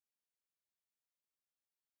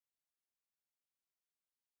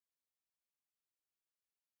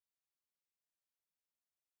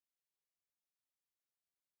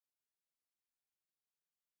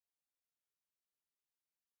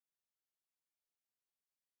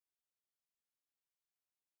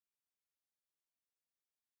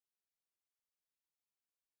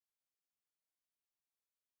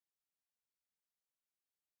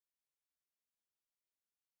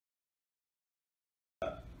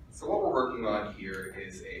So what we're working on here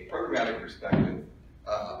is a programmatic perspective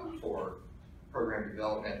for program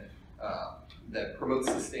development that promotes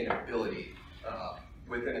sustainability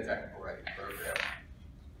within a technical writing program.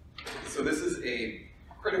 So this is a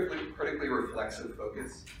critically reflexive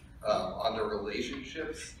focus on the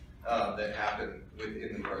relationships that happen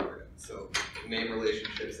within the program. So the main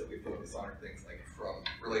relationships that we focus on are things like from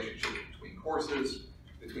relationships between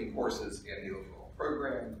courses and the overall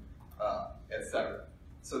program, etc.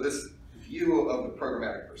 So this view of the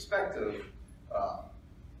programmatic perspective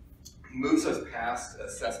moves us past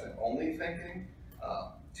assessment-only thinking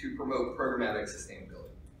to promote programmatic sustainability.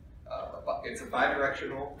 It's a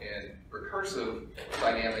bidirectional and recursive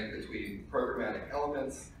dynamic between programmatic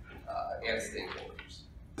elements and stakeholders.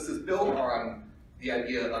 This is built on the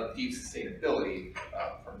idea of deep sustainability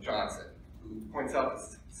from Johnson, who points out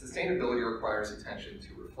that sustainability requires attention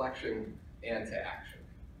to reflection and to action.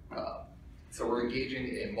 So we're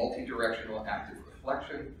engaging in multi-directional active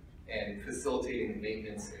reflection and facilitating the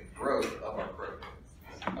maintenance and growth of our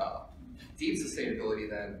programs. Deep sustainability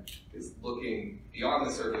then is looking beyond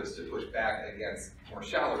the surface to push back against more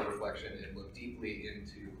shallow reflection and look deeply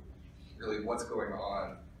into really what's going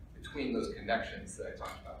on between those connections that I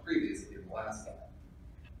talked about previously in the last slide.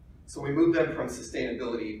 So we move then from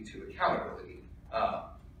sustainability to accountability,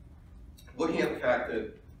 looking at the fact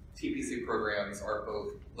that TPC programs are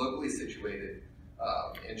both locally situated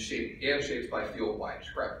and shaped by field-wide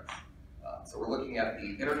trends. So we're looking at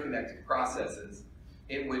the interconnected processes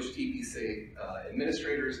in which TPC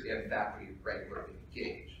administrators and faculty regularly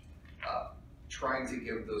engage, trying to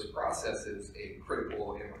give those processes a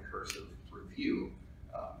critical and recursive review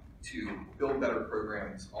to build better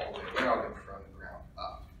programs all the way around and from the ground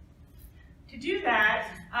up. To do that,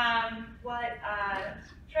 what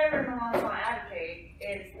Trevor and Meloncon advocate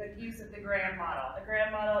is the use of the Graham model. The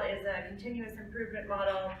Graham model is a continuous improvement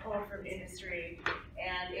model pulled from industry,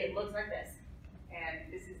 and it looks like this.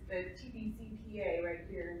 And this is the TPCPA right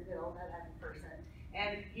here in the middle, that having person.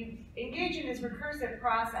 And you engage in this recursive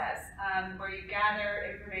process where you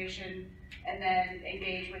gather information and then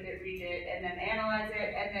engage with it, read it, and then analyze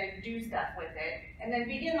it, and then do stuff with it, and then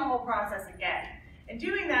begin the whole process again. And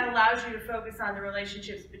doing that allows you to focus on the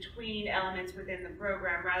relationships between elements within the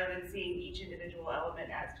program rather than seeing each individual element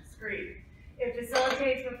as discrete. It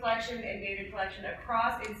facilitates reflection and data collection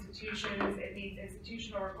across institutions. It meets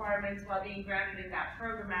institutional requirements while being grounded in that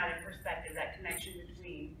programmatic perspective, that connection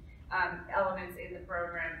between elements in the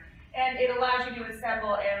program. And it allows you to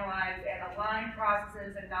assemble, analyze, and align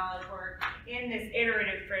processes and knowledge work in this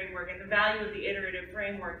iterative framework. And the value of the iterative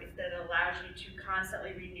framework is that it allows you to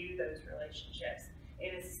constantly renew those relationships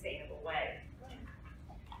in a sustainable way.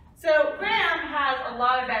 So Graham has a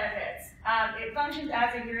lot of benefits. It functions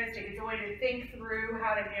as a heuristic. It's a way to think through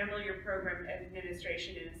how to handle your program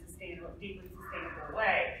administration in a deeply sustainable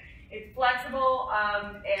way. It's flexible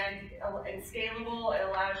and scalable. It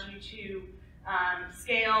allows you to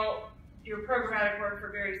scale your programmatic work for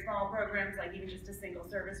very small programs, like even just a single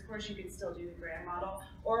service course. You can still do the Graham model,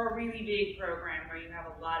 or a really big program where you have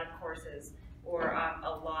a lot of courses or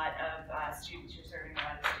a lot of students. You're serving a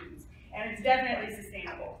lot of students. And it's definitely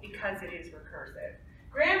sustainable because it is recursive.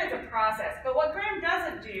 Graham is a process, but what Graham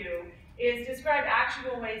doesn't do is describe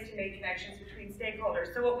actionable ways to make connections between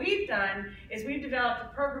stakeholders. So what we've done is we've developed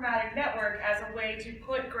a programmatic network as a way to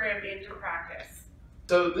put Graham into practice.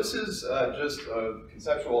 So this is just a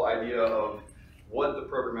conceptual idea of what the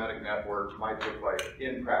programmatic network might look like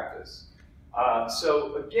in practice.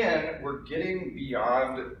 So again, we're getting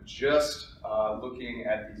beyond just looking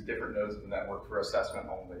at these different nodes of the network for assessment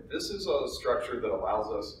only. This is a structure that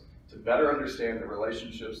allows us to better understand the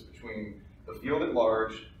relationships between the field at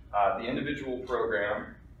large, the individual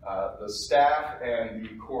program, the staff, and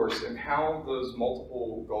the course, and how those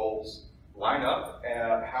multiple goals line up,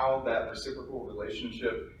 and how that reciprocal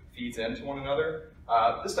relationship feeds into one another.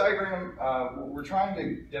 This diagram, we're trying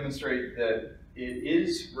to demonstrate that it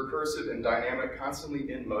is recursive and dynamic, constantly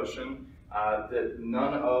in motion, that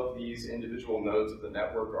none of these individual nodes of the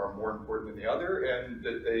network are more important than the other, and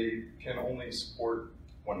that they can only support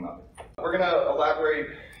one another. We're going to elaborate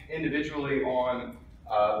individually on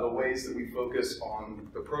the ways that we focus on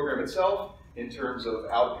the program itself in terms of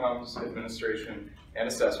outcomes, administration, and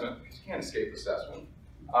assessment, because you can't escape assessment.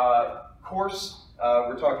 Course,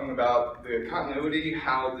 we're talking about the continuity,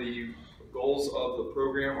 how the goals of the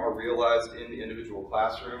program are realized in the individual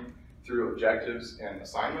classroom through objectives and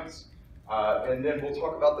assignments. And then we'll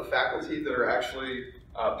talk about the faculty that are actually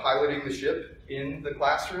piloting the ship in the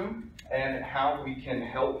classroom and how we can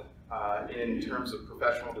help in terms of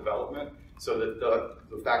professional development so that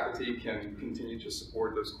the faculty can continue to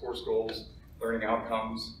support those course goals, learning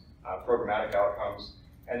outcomes, programmatic outcomes.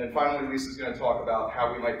 And then finally, Lisa's going to talk about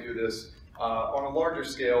how we might do this on a larger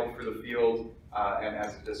scale for the field and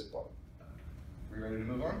as a discipline. Are we ready to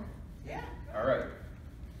move on? Yeah. All right.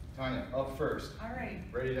 Tanya, up first. All right.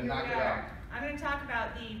 Ready to knock it are. out. I'm going to talk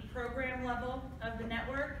about the program level of the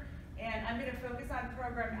network, and I'm going to focus on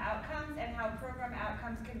program outcomes and how program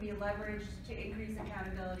outcomes can be leveraged to increase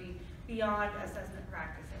accountability beyond assessment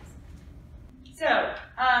practices. So,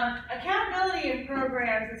 accountability in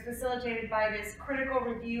programs is facilitated by this critical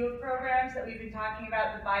review of programs that we've been talking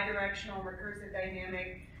about, the bidirectional recursive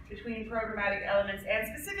dynamic between programmatic elements and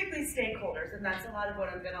specifically stakeholders, and that's a lot of what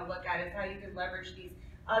I'm going to look at, is how you can leverage these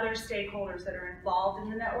other stakeholders that are involved in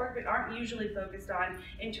the network but aren't usually focused on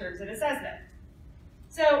in terms of assessment.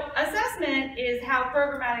 So assessment is how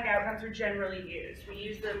programmatic outcomes are generally used. We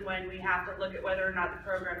use them when we have to look at whether or not the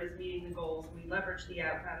program is meeting the goals. We leverage the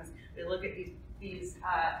outcomes. We look at these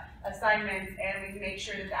assignments, and we make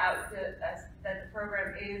sure that the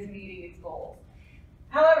program is meeting its goals.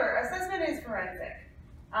 However, assessment is forensic.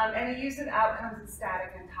 And the use of outcomes is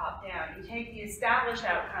static and top-down. You take the established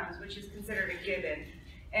outcomes, which is considered a given,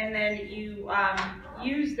 and then you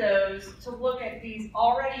use those to look at these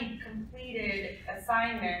already completed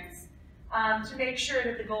assignments to make sure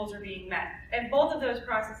that the goals are being met. And both of those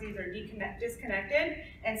processes are disconnected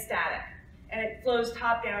and static, and it flows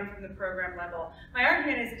top-down from the program level. My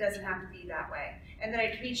argument is it doesn't have to be that way, and that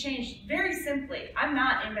it can be changed very simply. I'm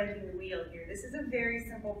not inventing the wheel here. This is a very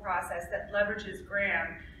simple process that leverages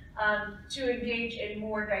GRAM to engage in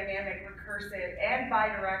more dynamic, recursive, and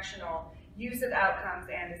bidirectional use of outcomes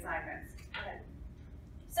and assignments.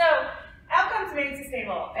 So, outcomes made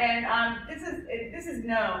sustainable, and this is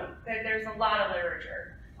known that there's a lot of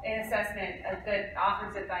literature in assessment that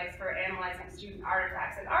offers advice for analyzing student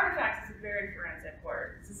artifacts. And artifacts is a very forensic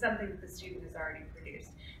word. This is something that the student has already produced.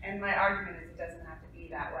 And my argument is it doesn't have to be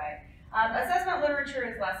that way. Assessment literature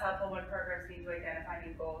is less helpful when programs need to identify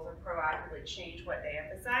new goals or proactively change what they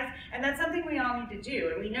emphasize. And that's something we all need to do,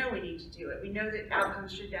 and we know we need to do it. We know that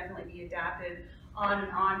outcomes should definitely be adapted on an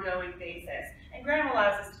ongoing basis. And GRAM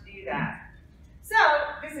allows us to do that. So,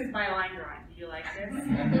 this is my line drawing. Do you like this?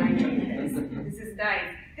 I hate this. This is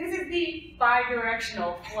nice. This is the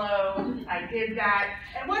bidirectional flow. I did that.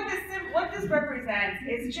 And what this represents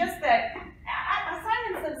is just that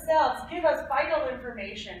assignments themselves give us vital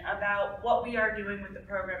information about what we are doing with the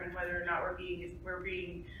program and whether or not we're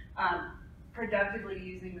being productively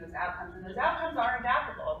using those outcomes. And those outcomes are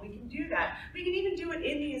adaptable. We can do that. We can even do it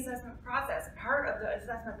in the assessment process. Part of the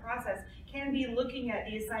assessment process can be looking at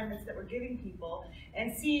the assignments that we're giving people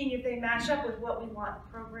and seeing if they match up with what we want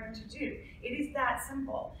the program to do. It is that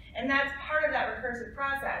simple. And that's part of that recursive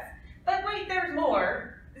process. But wait, there's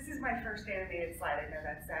more. This is my first animated slide. I know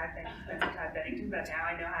that's sad. Thank you, Spencer Todd Bennington, but now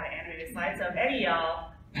I know how to animate a slide. So if any of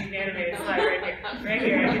y'all need an animated slide right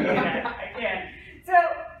here, I can do that. I can. So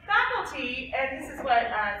faculty, and this is what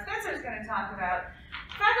Spencer is going to talk about,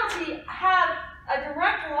 faculty have a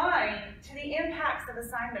direct line to the impacts of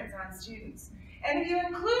assignments on students. And if you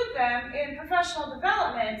include them in professional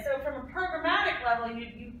development, so from a programmatic level,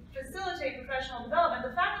 you facilitate professional development,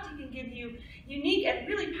 the faculty can give you unique and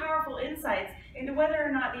really powerful insights into whether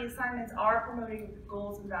or not the assignments are promoting the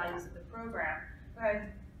goals and values of the program. But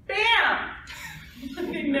bam!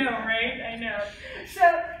 I know, right? I know. So,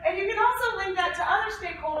 and you can also link that to other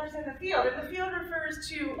stakeholders in the field. And the field refers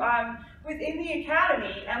to within the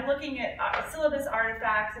academy and looking at syllabus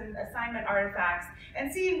artifacts and assignment artifacts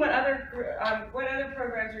and seeing what other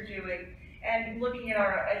programs are doing and looking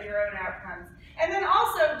at your own outcomes. And then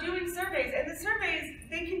also doing surveys. And the surveys,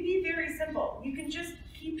 they can be very simple. You can just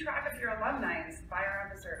keep track of your alumni and fire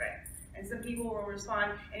up a survey. And some people will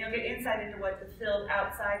respond, and you'll get insight into what the field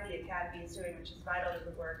outside the academy is doing, which is vital to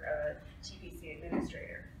the work of a TPC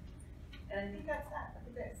administrator. And I think that's that.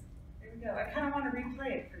 Look at this. There we go. I kind of want to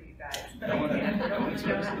replay it for you guys, but I can't. I don't want to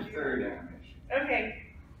know how to do it. Third animation. Okay.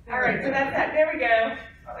 All right, so that's that. There we go.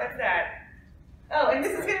 That's that. Oh, and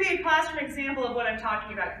this is going to be a classroom example of what I'm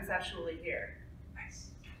talking about conceptually here. Nice.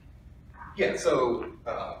 Yeah, so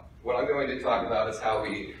what I'm going to talk about is how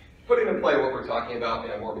we put into play what we're talking about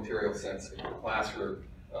in a more material sense in the classroom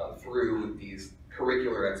through these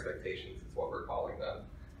curricular expectations, is what we're calling them,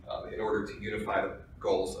 in order to unify the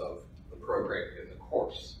goals of the program in the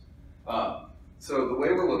course. So the way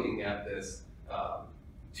we're looking at this,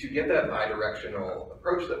 to get that bidirectional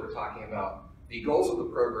approach that we're talking about, the goals of the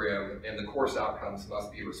program and the course outcomes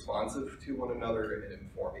must be responsive to one another and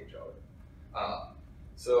inform each other.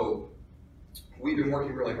 So we've been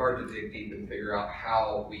working really hard to dig deep and figure out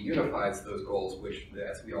how we unify those goals, which,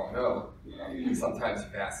 as we all know, can sometimes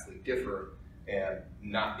vastly differ and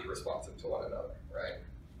not be responsive to one another, right?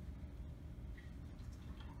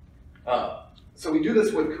 So we do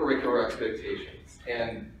this with curricular expectations,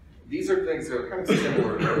 and these are things that are kind of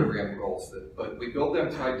similar to program goals, but we build them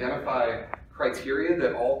to identify criteria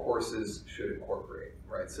that all courses should incorporate,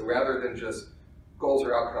 right? So rather than just goals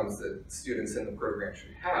or outcomes that students in the program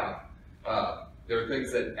should have, there are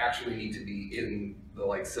things that actually need to be in the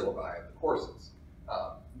syllabi of the courses.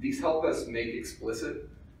 These help us make explicit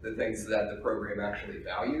the things that the program actually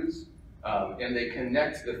values, and they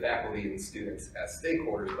connect the faculty and students as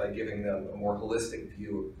stakeholders by giving them a more holistic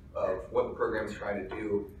view of what the program is trying to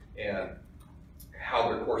do and how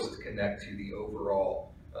their courses connect to the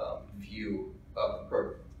overall view of the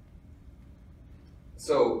program.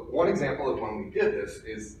 So one example of when we did this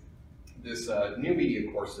is this new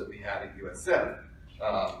media course that we had at USF.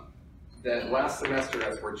 That last semester,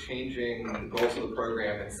 as we're changing the goals of the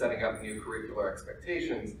program and setting up new curricular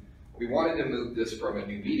expectations, we wanted to move this from a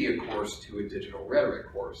new media course to a digital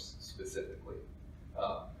rhetoric course specifically,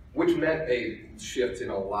 which meant a shift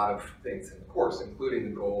in a lot of things in the course, including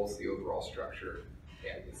the goals, the overall structure,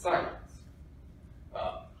 and the assignments.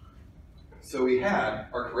 So we had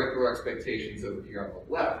our curricular expectations over here on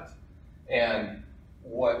the left, and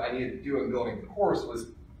what I needed to do in building the course was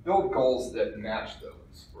build goals that match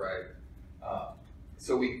those, right?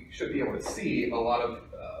 So we should be able to see a lot of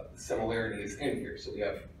similarities in here. So we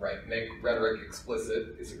have, right, make rhetoric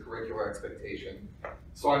explicit is a curricular expectation.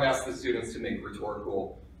 So I've asked the students to make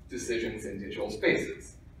rhetorical decisions in digital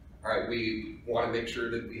spaces. All right, we want to make sure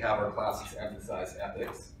that we have our classes emphasize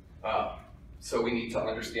ethics. So we need to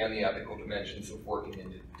understand the ethical dimensions of working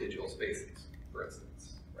in digital spaces, for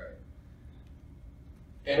instance, right?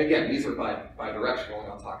 And again, these are bi-directional,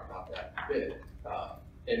 and I'll talk about that in a bit.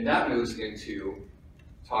 And that moves into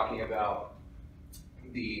talking about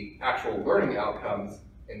the actual learning outcomes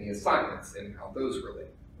and the assignments and how those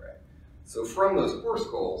relate, right? So from those course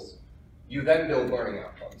goals, you then build learning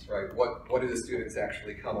outcomes, right? What do the students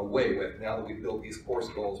actually come away with now that we build these course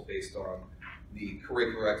goals based on the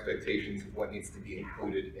curricular expectations of what needs to be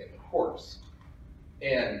included in the course?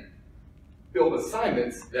 And build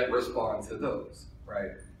assignments that respond to those,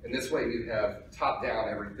 right? And this way you have top-down,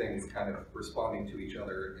 everything's kind of responding to each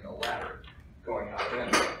other in a ladder, going out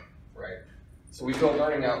and in, right? So we build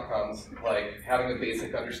learning outcomes like having a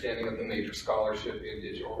basic understanding of the major scholarship in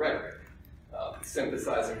digital rhetoric,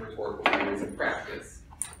 synthesizing rhetorical theories in practice,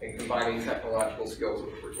 and combining technological skills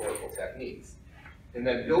with rhetorical techniques. And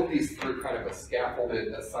then build these through kind of a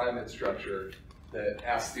scaffolded assignment structure that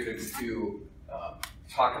asks students to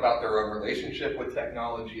talk about their own relationship with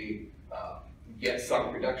technology, get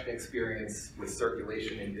some production experience with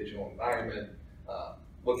circulation in digital environment,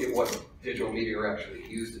 look at what digital media are actually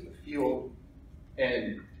used in the field.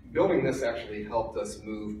 And building this actually helped us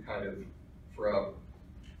move kind of from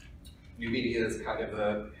new media as kind of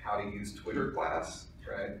a how to use Twitter class,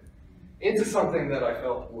 right, into something that I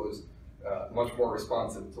felt was much more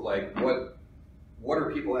responsive to what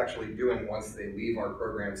are people actually doing once they leave our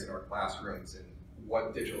programs in our classrooms, and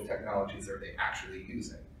what digital technologies are they actually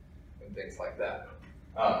using, and things like that.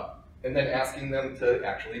 And then asking them to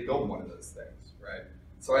actually build one of those things, right?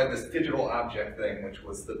 So I had this digital object thing, which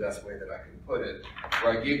was the best way that I could put it,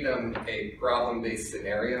 where I gave them a problem-based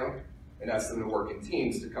scenario and asked them to work in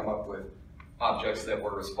teams to come up with objects that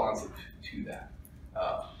were responsive to that.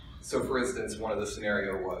 So for instance, one of the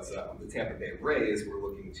scenario was the Tampa Bay Rays were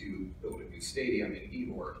looking to build a new stadium in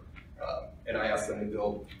Ybor, and I asked them to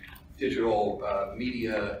build digital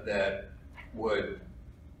media that would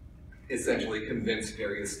essentially convince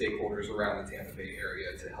various stakeholders around the Tampa Bay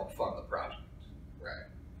area to help fund the project, right?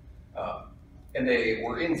 And they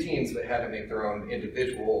were in teams that had to make their own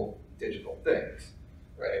individual digital things,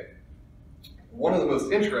 right? One of the most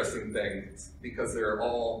interesting things, because they're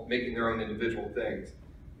all making their own individual things,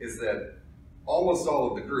 is that almost all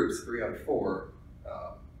of the groups, 3 out of 4,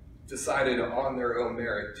 decided on their own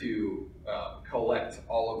merit to collect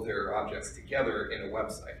all of their objects together in a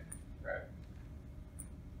website, right?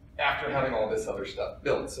 After having all this other stuff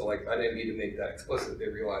built. So I didn't need to make that explicit. They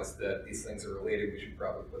realized that these things are related, we should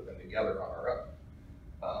probably put them together on our own.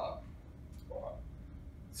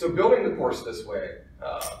 So building the course this way,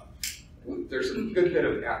 there's a good bit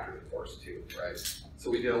of after the course too, right? So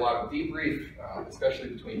we did a lot of debrief, especially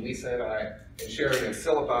between Lisa and I, and sharing of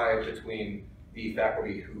syllabi between the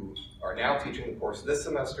faculty who are now teaching the course this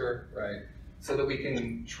semester, right? So that we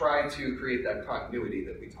can try to create that continuity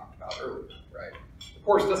that we talked about earlier, right? The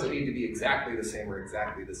course doesn't need to be exactly the same or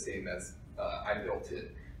exactly the same as I built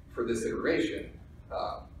it for this iteration,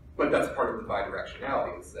 but that's part of the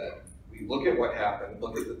bidirectionality, is that we look at what happened,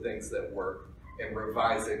 look at the things that work, and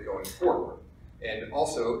revise it going forward. And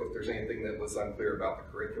also, if there's anything that was unclear about the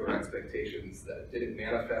curricular expectations that didn't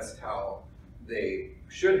manifest how they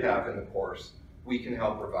should have in the course, we can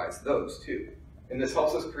help revise those too. And this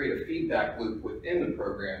helps us create a feedback loop within the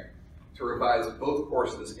program to revise both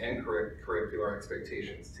courses and curricular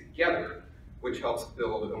expectations together, which helps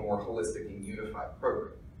build a more holistic and unified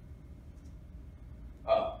program.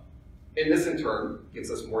 And this in turn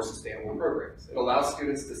gives us more sustainable programs. It allows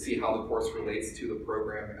students to see how the course relates to the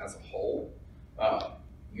program as a whole,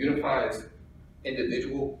 unifies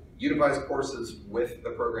courses with the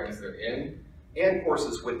programs they're in, and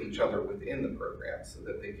courses with each other within the program so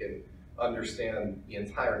that they can understand the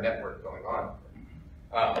entire network going on.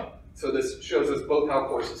 So this shows us both how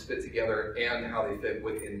courses fit together and how they fit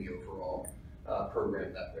within the overall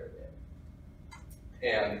program that they're in.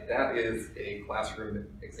 And that is a classroom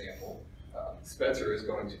example. Spencer is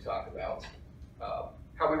going to talk about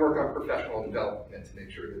how we work on professional development to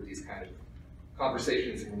make sure that these kind of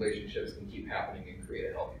conversations and relationships can keep happening and create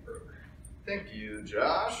a healthy program. Thank you,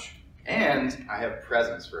 Josh. And I have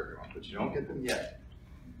presents for everyone, but you don't get them yet.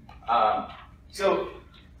 So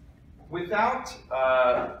without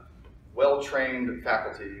well-trained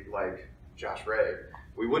faculty like Josh Ray,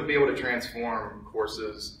 we wouldn't be able to transform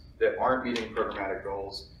courses that aren't meeting programmatic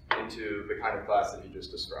goals into the kind of class that he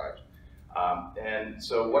just described. And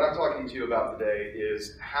so what I'm talking to you about today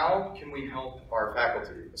is how can we help our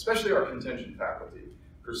faculty, especially our contingent faculty,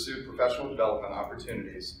 pursue professional development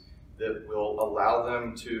opportunities that will allow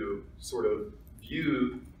them to sort of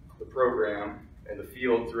view the program and the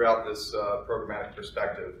field throughout this programmatic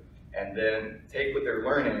perspective, and then take what they're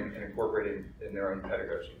learning and incorporate it in their own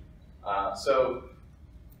pedagogy. So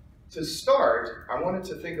to start, I wanted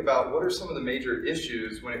to think about what are some of the major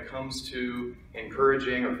issues when it comes to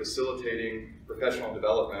encouraging or facilitating professional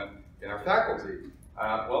development in our faculty.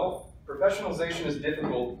 Well, professionalization is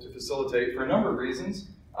difficult to facilitate for a number of reasons.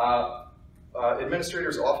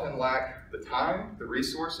 Administrators often lack the time, the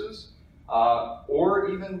resources, or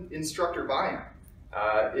even instructor buy-in.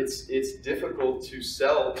 It's difficult to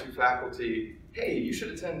sell to faculty, hey, you should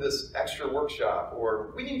attend this extra workshop,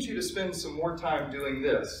 or we need you to spend some more time doing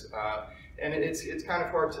this. And it's kind of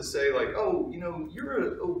hard to say like, oh, you know, you're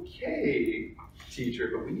an okay teacher,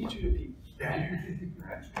 but we need you to be better.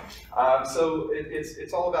 Right? So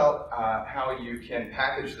it's all about how you can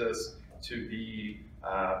package this to be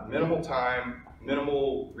minimal time,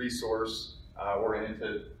 minimal resource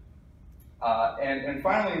oriented. And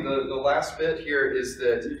finally, the last bit here is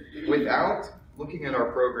that without looking at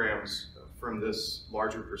our programs from this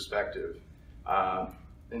larger perspective,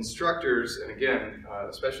 instructors, and again,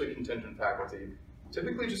 especially contingent faculty,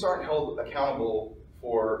 typically just aren't held accountable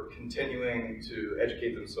for continuing to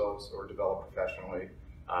educate themselves or develop professionally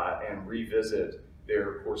and revisit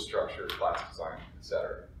their course structure, class design,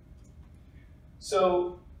 etc.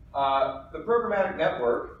 So the programmatic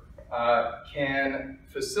network can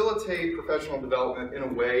facilitate professional development in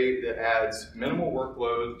a way that adds minimal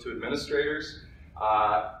workload to administrators,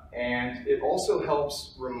 and it also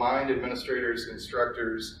helps remind administrators,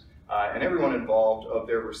 instructors, and everyone involved of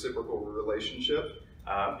their reciprocal relationship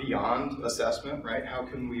beyond assessment, right? How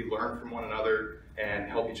can we learn from one another and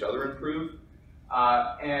help each other improve?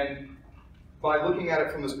 And by looking at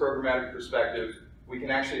it from this programmatic perspective, we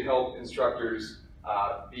can actually help instructors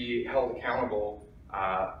be held accountable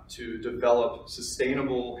to develop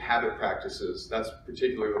sustainable habit practices. That's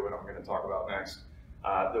particularly what I'm going to talk about next,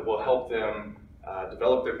 that will help them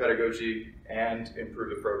develop their pedagogy and improve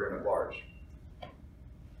the program at large.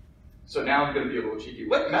 So now I'm going to be a little cheeky.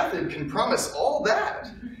 What method can promise all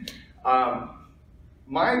that?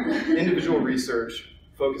 My individual research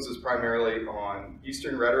focuses primarily on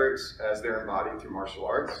Eastern rhetorics as they're embodied through martial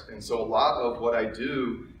arts. And so a lot of what I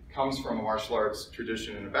do comes from a martial arts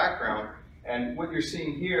tradition and a background. And what you're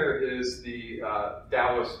seeing here is the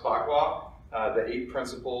Taoist Bagua, the 8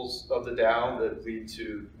 principles of the Tao that lead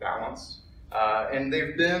to balance. And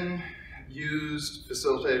they've been used,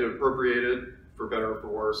 facilitated, appropriated, for better or for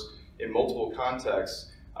worse, in multiple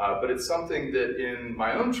contexts. But it's something that in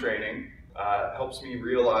my own training helps me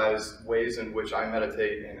realize ways in which I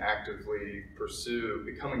meditate and actively pursue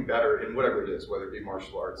becoming better in whatever it is, whether it be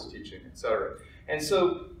martial arts, teaching, etc. And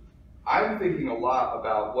so I'm thinking a lot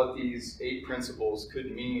about what these 8 principles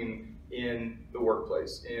could mean in the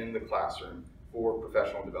workplace, in the classroom, for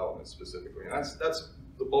professional development specifically. And that's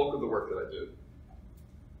the bulk of the work that I do.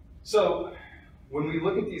 So when we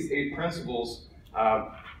look at these 8 principles,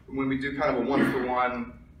 when we do kind of a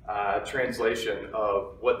one-for-one translation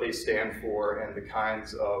of what they stand for and the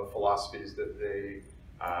kinds of philosophies that they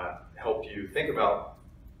help you think about,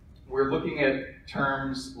 we're looking at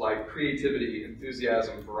terms like creativity,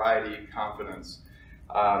 enthusiasm, variety, confidence.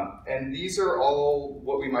 And these are all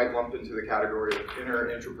what we might lump into the category of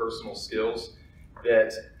interpersonal skills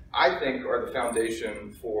that I think are the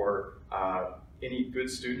foundation for any good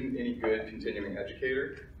student, any good continuing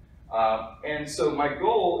educator. And so my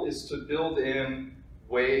goal is to build in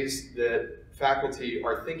ways that faculty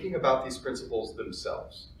are thinking about these principles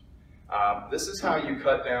themselves. This is how you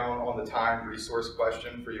cut down on the time resource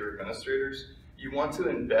question for your administrators. You want to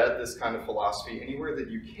embed this kind of philosophy anywhere that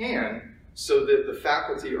you can so that the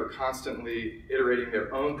faculty are constantly iterating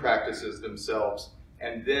their own practices themselves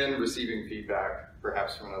and then receiving feedback,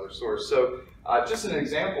 perhaps from another source. So just an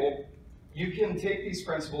example, you can take these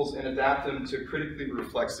principles and adapt them to critically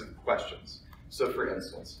reflexive questions. So for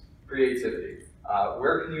instance, creativity.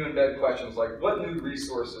 Where can you embed questions like, what new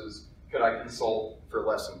resources could I consult for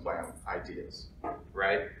lesson plan ideas,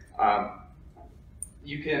 right?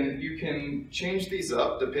 You can change these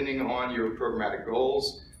up depending on your programmatic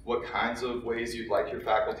goals, what kinds of ways you'd like your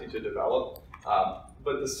faculty to develop.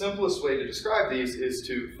 But the simplest way to describe these is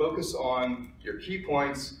to focus on your key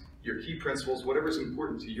points, your key principles, whatever's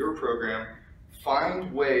important to your program.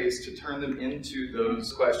 Find ways to turn them into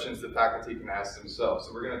those questions that faculty can ask themselves.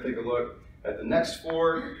 So we're going to take a look at the next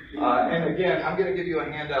 4. And again, I'm going to give you a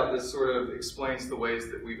handout that sort of explains the ways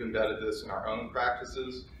that we've embedded this in our own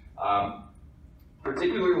practices.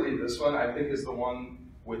 Particularly this one, I think, is the one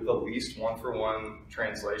with the least one-for-one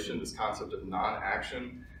translation, this concept of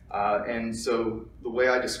non-action. And so the way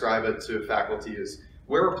I describe it to faculty is,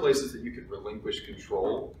 where are places that you could relinquish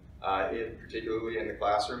control, particularly in the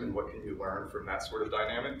classroom, and what can you learn from that sort of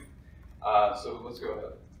dynamic? So let's go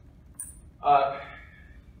ahead.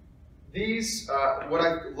 What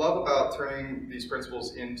I love about turning these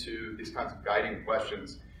principles into these kinds of guiding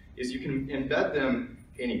questions is you can embed them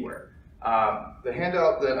anywhere. The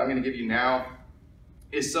handout that I'm going to give you now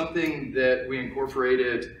is something that we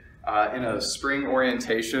incorporated in a spring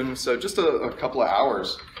orientation, so just a couple of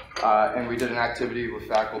hours, and we did an activity with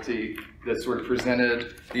faculty that sort of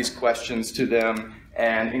presented these questions to them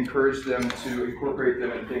and encouraged them to incorporate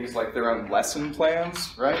them in things like their own lesson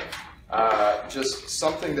plans, right? Just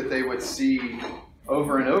something that they would see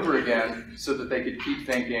over and over again so that they could keep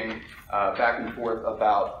thinking back and forth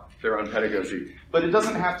about their own pedagogy. But it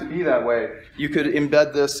doesn't have to be that way. You could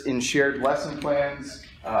embed this in shared lesson plans,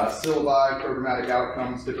 syllabi, programmatic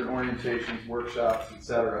outcomes, different orientations, workshops,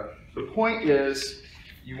 etc. The point is,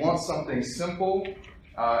 you want something simple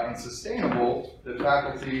and sustainable that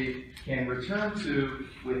faculty can return to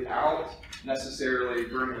without necessarily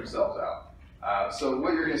burning themselves out. So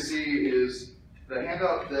what you're going to see is the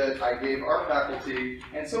handout that I gave our faculty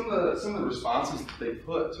and some of the responses that they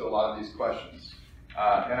put to a lot of these questions.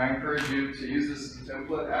 And I encourage you to use this as a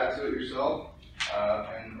template, add to it yourself,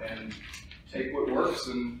 and take what works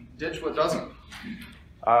and ditch what doesn't. Do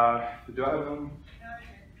I have one?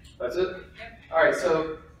 That's it? All right,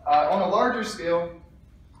 so on a larger scale,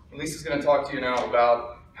 Lisa's going to talk to you now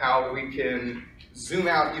about how we can zoom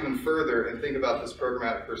out even further and think about this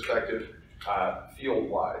programmatic perspective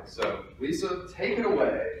field-wide. So Lisa, take it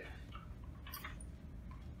away.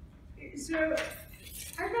 So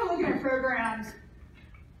I've been looking at programs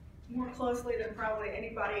more closely than probably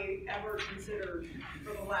anybody ever considered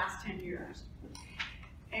for the last 10 years.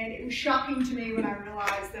 And it was shocking to me when I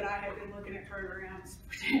realized that I had been looking at programs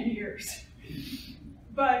for 10 years.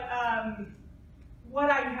 But what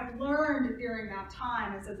I have learned during that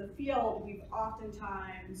time is, as a field, we've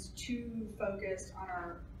oftentimes too focused on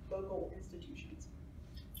our local institutions.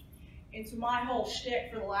 And so my whole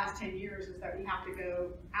shtick for the last 10 years is that we have to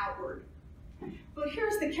go outward. But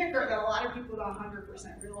here's the kicker that a lot of people don't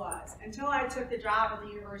 100% realize. Until I took the job at the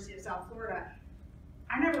University of South Florida,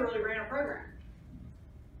 I never really ran a program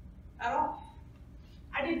at all.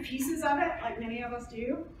 I did pieces of it, like many of us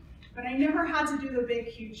do, but I never had to do the big,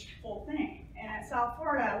 huge, full thing. And at South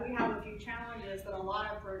Florida, we have a few challenges that a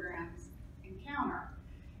lot of programs encounter.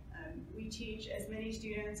 We teach as many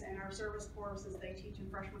students in our service course as they teach in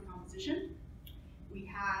freshman composition. We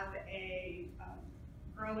have a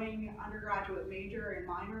growing undergraduate major and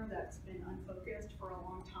minor that's been unfocused for a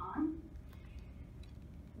long time.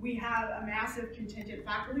 We have a massive contingent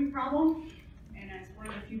faculty problem, and as one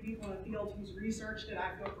of the few people in the field who's researched it,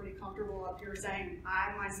 I feel pretty comfortable up here saying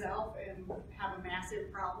I myself have a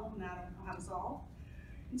massive problem that I don't know how to solve.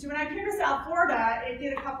 And so when I came to South Florida, it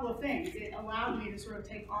did a couple of things. It allowed me to sort of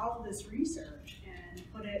take all of this research and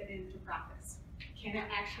put it into practice. Can it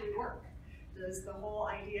actually work? Does the whole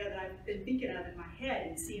idea that I've been thinking of in my head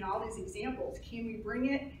and seeing all these examples, can we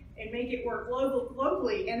bring it and make it work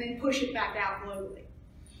locally and then push it back out globally?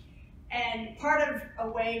 And part of a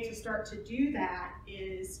way to start to do that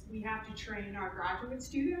is we have to train our graduate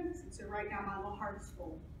students. And so right now my little heart is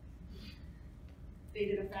full. They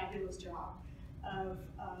did a fabulous job of,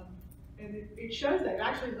 and it shows they've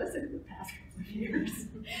actually listened in the past couple of years.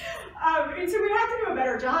 And so we have to do a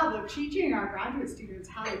better job of teaching our graduate students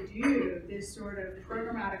how to do this sort of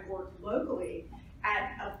programmatic work locally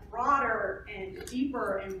at a broader and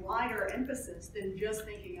deeper and wider emphasis than just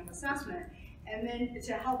thinking of assessment, and then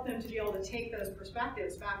to help them to be able to take those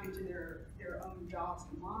perspectives back into their own jobs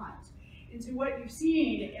and lives. And so what you've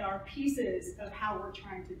seen are pieces of how we're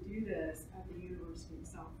trying to do this at the University of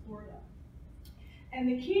South Florida. And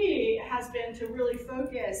the key has been to really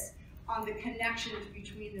focus on the connections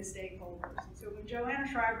between the stakeholders. And so when Joanna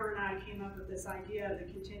Schreiber and I came up with this idea of the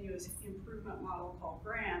continuous improvement model called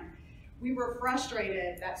GRAM, we were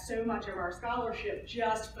frustrated that so much of our scholarship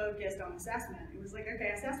just focused on assessment. It was like,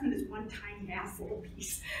 okay, assessment is one tiny ass little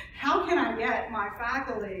piece. How can I get my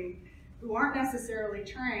faculty who aren't necessarily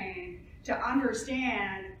trained to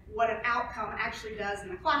understand what an outcome actually does in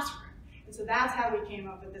the classroom? And so that's how we came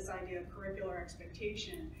up with this idea of curricular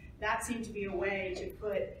expectation. That seemed to be a way to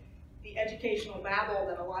put the educational babble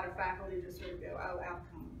that a lot of faculty just sort of go, oh,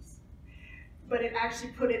 outcomes. But it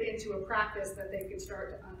actually put it into a practice that they could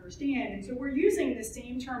start to understand. And so we're using the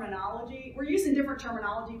same terminology. We're using different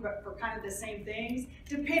terminology, but for kind of the same things,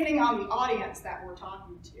 depending on the audience that we're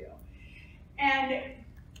talking to. And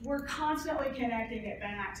we're constantly connecting it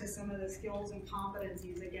back to some of the skills and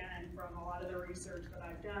competencies, again, from a lot of the research that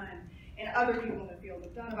I've done and other people in the field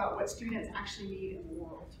have done about what students actually need in the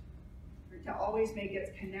world. To always make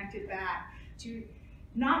it connected back to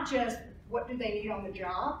not just what do they need on the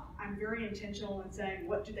job. I'm very intentional in saying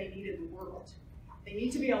what do they need in the world. They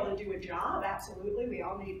need to be able to do a job, absolutely. We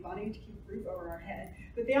all need money to keep a roof over our head,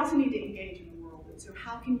 but they also need to engage in the world. And so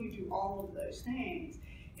how can you do all of those things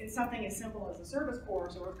in something as simple as a service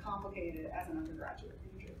course or as complicated as an undergraduate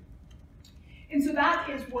major? And so that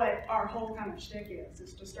is what our whole kind of shtick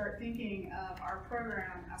is to start thinking of our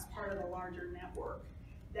program as part of a larger network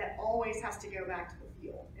that always has to go back to the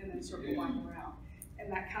field and then circle back around, and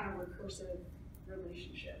that kind of recursive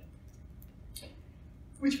relationship.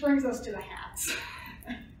 Which brings us to the hats.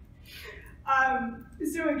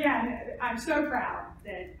 So again, I'm so proud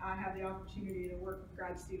that I have the opportunity to work with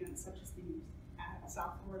grad students such as these at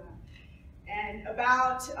South Florida. And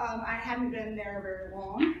I hadn't been there very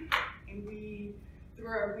long, and we,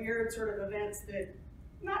 through a weird sort of events that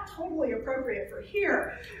not totally appropriate for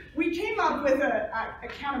here, we came up with an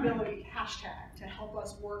accountability hashtag to help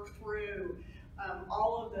us work through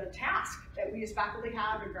all of the tasks that we as faculty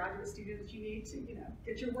have and graduate students you need to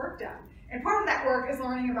get your work done. And part of that work is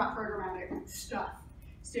learning about programmatic stuff.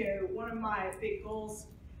 So one of my big goals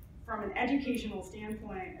from an educational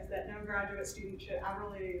standpoint is that no graduate student should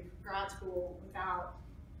ever leave grad school without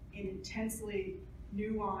an intensely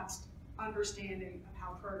nuanced understanding of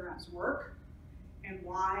how programs work, and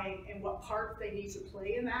why and what part they need to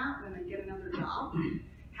play in that when they get another job.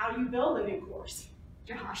 How you build a new course,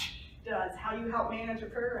 Josh does. How you help manage a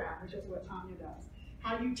program, which is what Tanya does.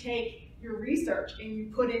 How you take your research and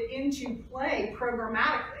you put it into play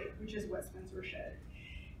programmatically, which is what Spencer showed.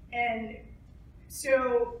 And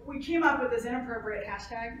so we came up with this inappropriate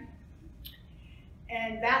hashtag,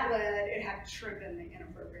 and that led, it had shrimp in the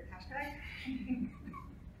inappropriate hashtag.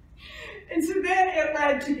 And so then it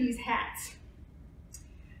led to these hats.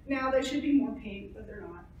 Now, they should be more pink, but they're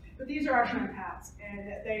not. But these are our shrimp hats,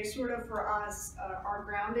 and they sort of, for us, are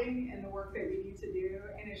grounding in the work that we need to do,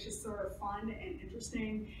 and it's just sort of fun and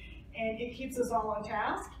interesting, and it keeps us all on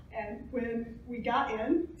task. And when we got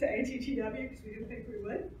in to ATTW, because we didn't think we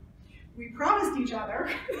would, we promised each other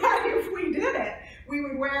that if we did it, we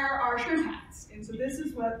would wear our shrimp hats. And so this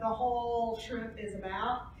is what the whole shrimp is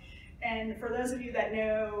about. And for those of you that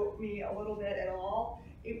know me a little bit at all,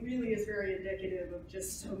 it really is very indicative of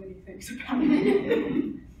just so many things about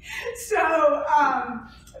me. So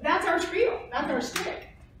that's our spiel, that's our stick.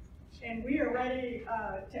 And we are ready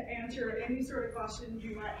to answer any sort of questions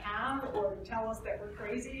you might have, or to tell us that we're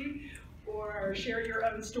crazy, or share your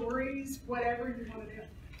own stories, whatever you want to do.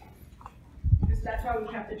 Because that's why we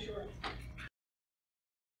kept it short.